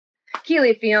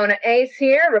Keely Fiona Ace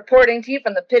here, reporting to you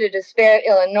from the pit of despair,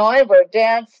 Illinois, where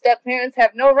dads, step-parents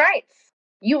have no rights.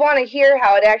 You want to hear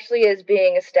how it actually is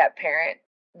being a step-parent?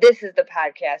 This is the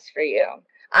podcast for you.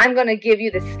 I'm going to give you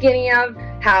the skinny of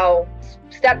how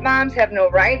stepmoms have no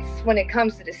rights when it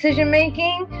comes to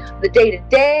decision-making, the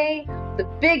day-to-day, the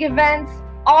big events,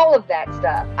 all of that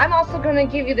stuff. I'm also going to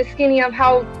give you the skinny of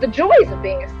how the joys of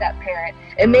being a step-parent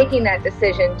and making that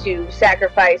decision to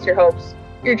sacrifice your hopes,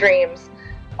 your dreams,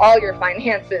 all your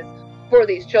finances for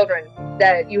these children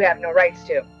that you have no rights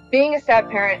to. Being a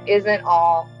step-parent isn't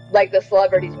all like the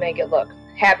celebrities make it look.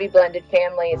 Happy blended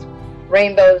families,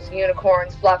 rainbows,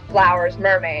 unicorns, fluff flowers,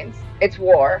 mermaids. It's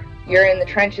war. You're in the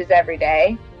trenches every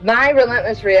day. My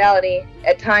relentless reality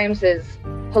at times is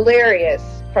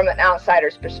hilarious from an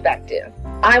outsider's perspective.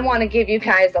 I want to give you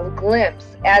guys a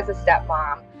glimpse as a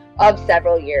stepmom of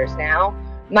several years now.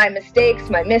 My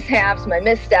mistakes, my mishaps, my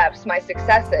missteps, my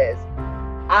successes.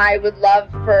 I would love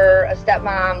for a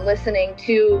stepmom listening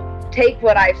to take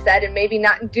what I've said and maybe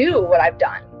not do what I've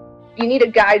done. You need a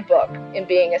guidebook in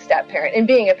being a step-parent, in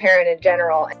being a parent in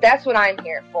general. That's what I'm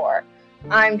here for.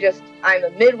 I'm a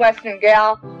Midwestern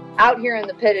gal out here in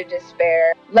the pit of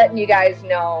despair, letting you guys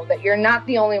know that you're not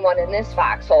the only one in this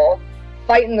foxhole,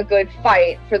 fighting the good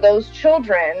fight for those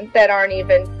children that aren't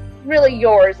even really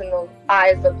yours in the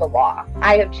eyes of the law.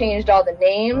 I have changed all the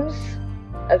names,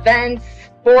 events,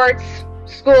 sports,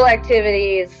 school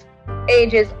activities,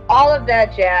 ages, all of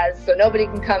that jazz, so nobody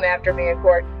can come after me in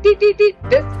court.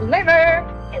 Disclaimer!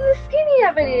 And the skinny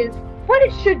of it is, what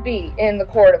it should be in the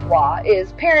court of law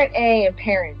is parent A and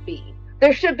parent B.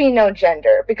 There should be no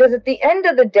gender, because at the end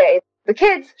of the day, the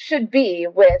kids should be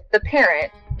with the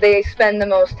parent they spend the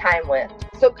most time with.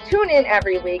 So tune in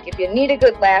every week if you need a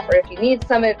good laugh or if you need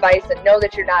some advice, and know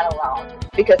that you're not alone,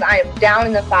 because I am down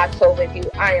in the foxhole with you.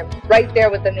 I am right there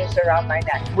with the noose around my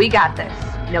neck. We got this.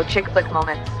 No chick flick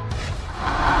moments.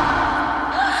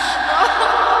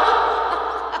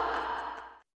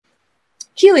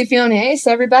 Keely Fiona Ace,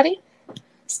 everybody.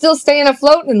 Still staying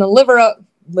afloat in the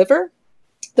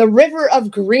river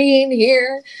of green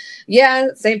here. Yeah,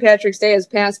 St. Patrick's Day has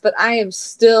passed, but I am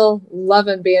still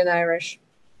loving being Irish.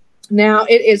 Now,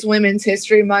 it is Women's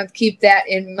History Month. Keep that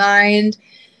in mind.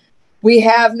 We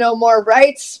have no more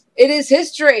rights. It is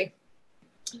history.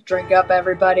 Drink up,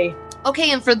 everybody.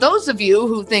 Okay, and for those of you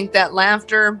who think that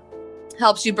laughter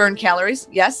helps you burn calories,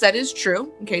 yes, that is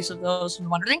true, in case of those who are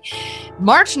wondering.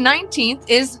 March 19th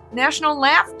is National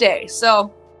Laugh Day,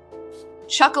 so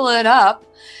chuckle it up.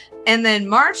 And then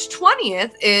March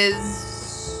 20th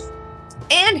is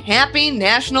Happy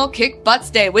National Kick Butts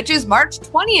Day, which is March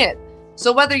 20th.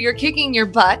 So whether you're kicking your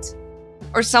butt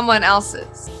or someone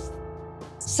else's,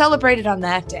 celebrate it on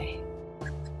that day.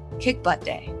 Kick Butt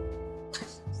Day.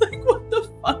 Like, what the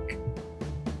fuck?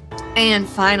 And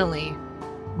finally,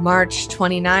 March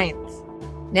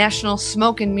 29th, National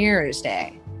Smoke and Mirrors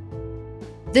Day.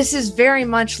 This is very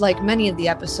much like many of the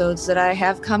episodes that I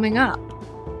have coming up.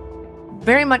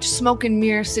 Very much smoke and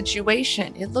mirror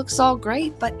situation. It looks all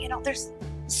great, but there's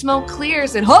smoke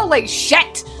clears and holy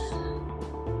shit!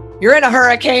 You're in a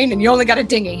hurricane and you only got a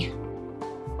dinghy.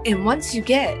 And once you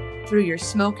get through your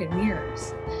smoke and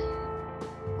mirrors,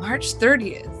 March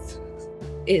 30th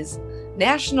is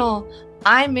National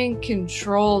I'm in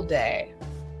Control Day.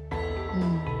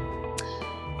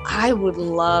 I would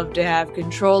love to have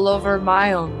control over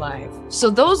my own life. So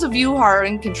those of you who are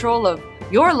in control of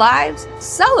your lives,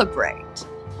 celebrate.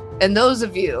 And those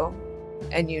of you,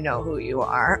 and you know who you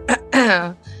are,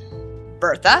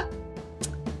 Bertha,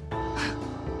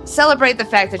 celebrate the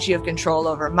fact that you have control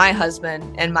over my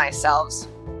husband and myself's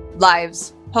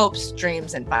lives, hopes,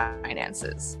 dreams, and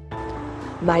finances.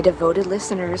 My devoted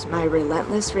listeners, my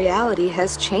relentless reality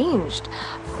has changed.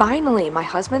 Finally, my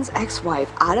husband's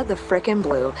ex-wife, out of the frickin'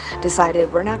 blue,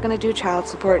 decided we're not going to do child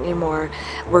support anymore.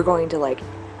 We're going to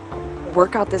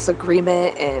work out this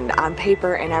agreement and on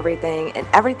paper and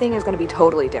everything is going to be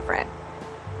totally different.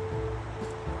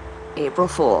 April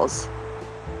Fools.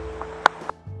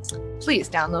 Please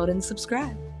download and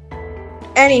subscribe.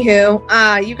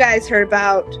 Anywho, you guys heard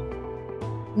about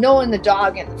Noah and the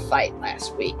dog in the fight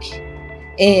last week.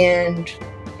 And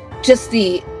just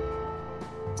the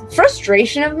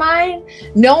frustration of mine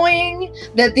knowing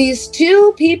that these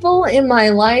two people in my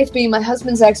life, being my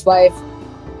husband's ex-wife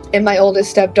and my oldest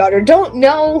stepdaughter, don't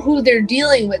know who they're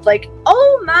dealing with.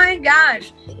 Oh my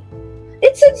gosh.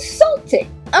 It's insulting,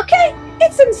 okay?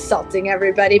 It's insulting,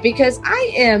 everybody, because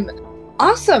I am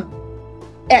awesome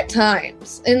at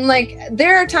times. And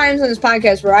there are times on this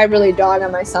podcast where I really dog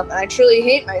on myself and I truly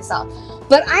hate myself.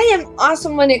 But I am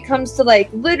awesome when it comes to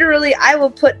literally, I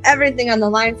will put everything on the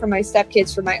line for my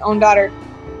stepkids, for my own daughter.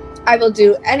 I will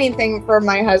do anything for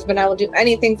my husband. I will do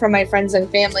anything for my friends and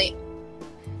family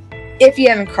if you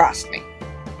haven't crossed me.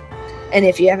 And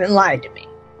if you haven't lied to me.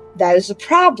 That is a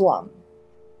problem.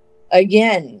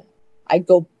 Again, I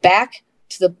go back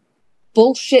to the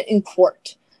bullshit in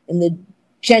court and the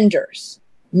genders,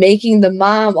 making the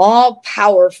mom all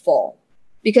powerful.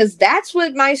 Because that's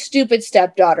what my stupid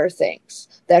stepdaughter thinks.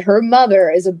 That her mother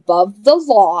is above the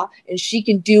law and she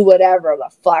can do whatever the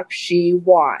fuck she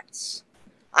wants.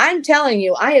 I'm telling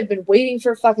you, I have been waiting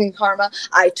for fucking karma.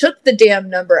 I took the damn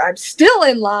number. I'm still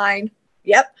in line.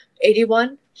 Yep,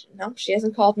 81. No, she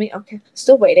hasn't called me. Okay,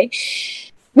 still waiting.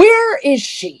 Where is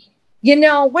she? You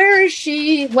know, where is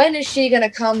she? When is she going to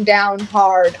come down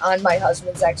hard on my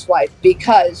husband's ex-wife?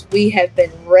 Because we have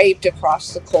been raped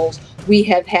across the coals. We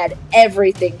have had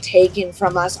everything taken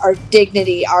from us. Our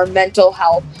dignity, our mental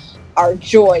health, our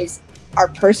joys, our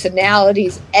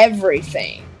personalities,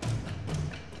 everything.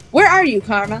 Where are you,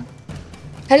 Karma?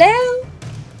 Hello?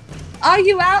 Are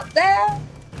you out there?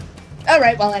 All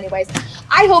right, well, anyways,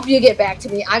 I hope you get back to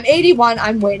me. I'm 81.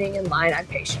 I'm waiting in line. I'm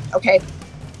patient, okay?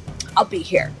 I'll be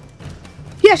here.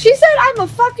 Yeah, she said I'm a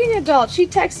fucking adult. She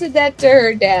texted that to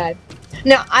her dad.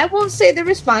 Now, I won't say the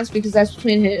response because that's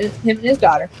between him and his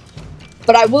daughter,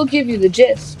 but I will give you the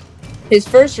gist. His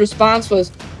first response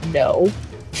was, no,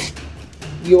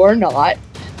 you're not.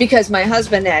 Because my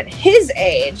husband at his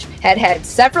age had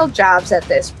several jobs at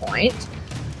this point,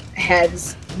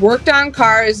 has worked on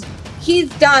cars. He's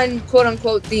done, quote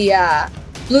unquote, the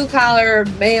blue-collar,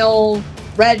 male,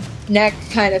 redneck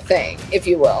kind of thing, if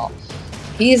you will.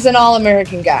 He's an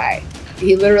all-American guy.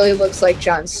 He literally looks like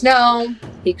Jon Snow.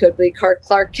 He could be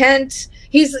Clark Kent.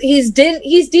 He's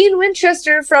Dean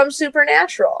Winchester from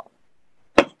Supernatural.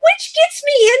 Which gets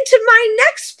me into my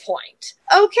next point.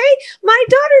 Okay? My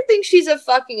daughter thinks she's a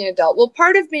fucking adult. Well,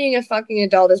 part of being a fucking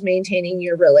adult is maintaining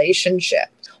your relationship.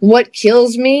 What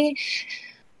kills me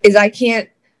is I can't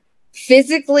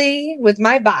physically, with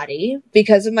my body,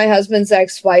 because of my husband's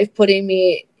ex-wife putting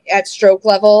me at stroke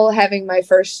level, having my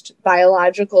first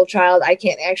biological child, I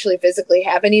can't actually physically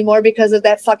have anymore because of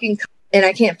that fucking... And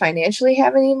I can't financially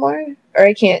have anymore, or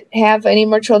I can't have any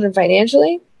more children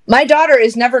financially. My daughter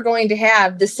is never going to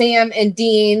have the Sam and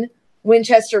Dean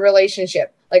Winchester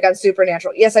relationship, like on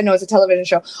Supernatural. Yes, I know it's a television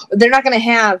show. They're not going to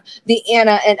have the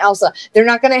Anna and Elsa. They're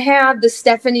not going to have the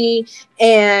Stephanie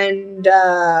and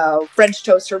French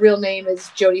Toast. Her real name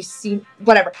is Jodie C.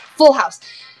 Whatever. Full House.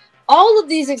 All of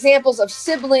these examples of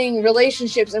sibling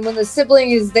relationships, and when the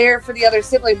sibling is there for the other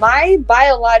sibling, my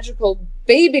biological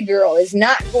baby girl is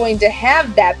not going to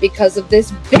have that because of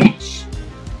this bitch.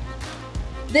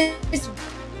 This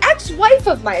ex-wife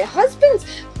of my husband's,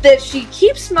 that she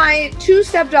keeps my two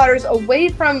stepdaughters away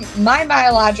from my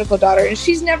biological daughter, and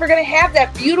she's never going to have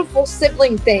that beautiful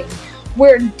sibling thing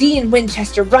where Dean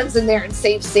Winchester runs in there and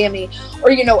saves Sammy,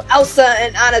 or, you know, Elsa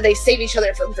and Anna, they save each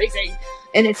other from freezing,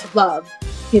 and it's love.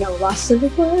 You know, Lost in the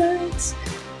Woods.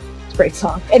 It's a great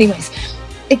song. Anyways,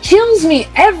 it kills me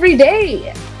every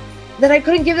day that I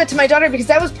couldn't give that to my daughter because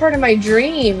that was part of my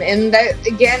dream. And that,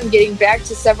 again, getting back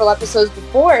to several episodes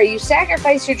before, you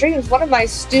sacrifice your dreams. One of my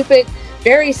stupid,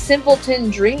 very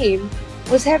simpleton dream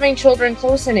was having children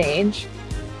close in age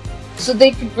so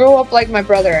they could grow up like my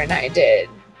brother and I did.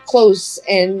 Close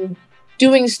and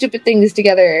doing stupid things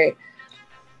together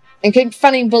and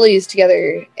confronting bullies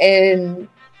together and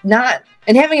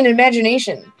having an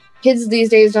imagination. Kids these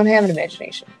days don't have an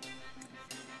imagination.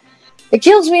 It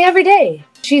kills me every day.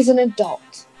 She's an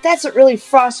adult. That's what really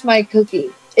frosts my cookie,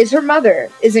 is her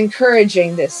mother is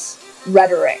encouraging this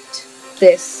rhetoric,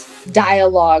 this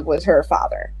dialogue with her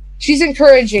father. She's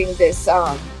encouraging this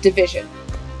division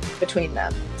between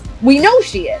them. We know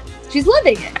she is. She's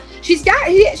living it. She's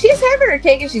having her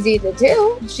cake and she's eating it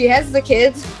too. She has the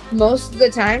kids most of the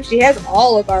time. She has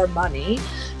all of our money.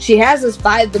 She has us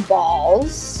by the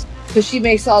balls because she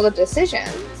makes all the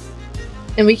decisions.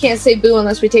 And we can't say boo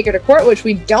unless we take her to court, which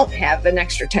we don't have an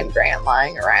extra 10 grand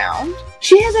lying around.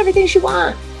 She has everything she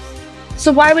wants.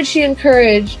 So why would she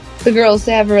encourage the girls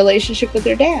to have a relationship with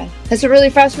their dad? That's what really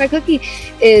frosts my cookie,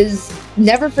 is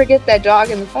never forget that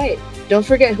dog in the fight. Don't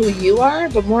forget who you are,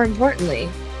 but more importantly,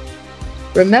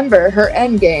 remember her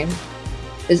end game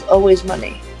is always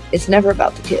money. It's never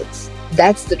about the kids.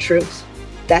 That's the truth.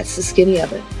 That's the skinny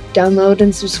of it. Download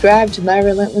and subscribe to My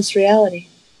Relentless Reality.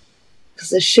 Because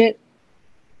this shit,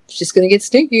 it's just going to get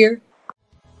stinkier.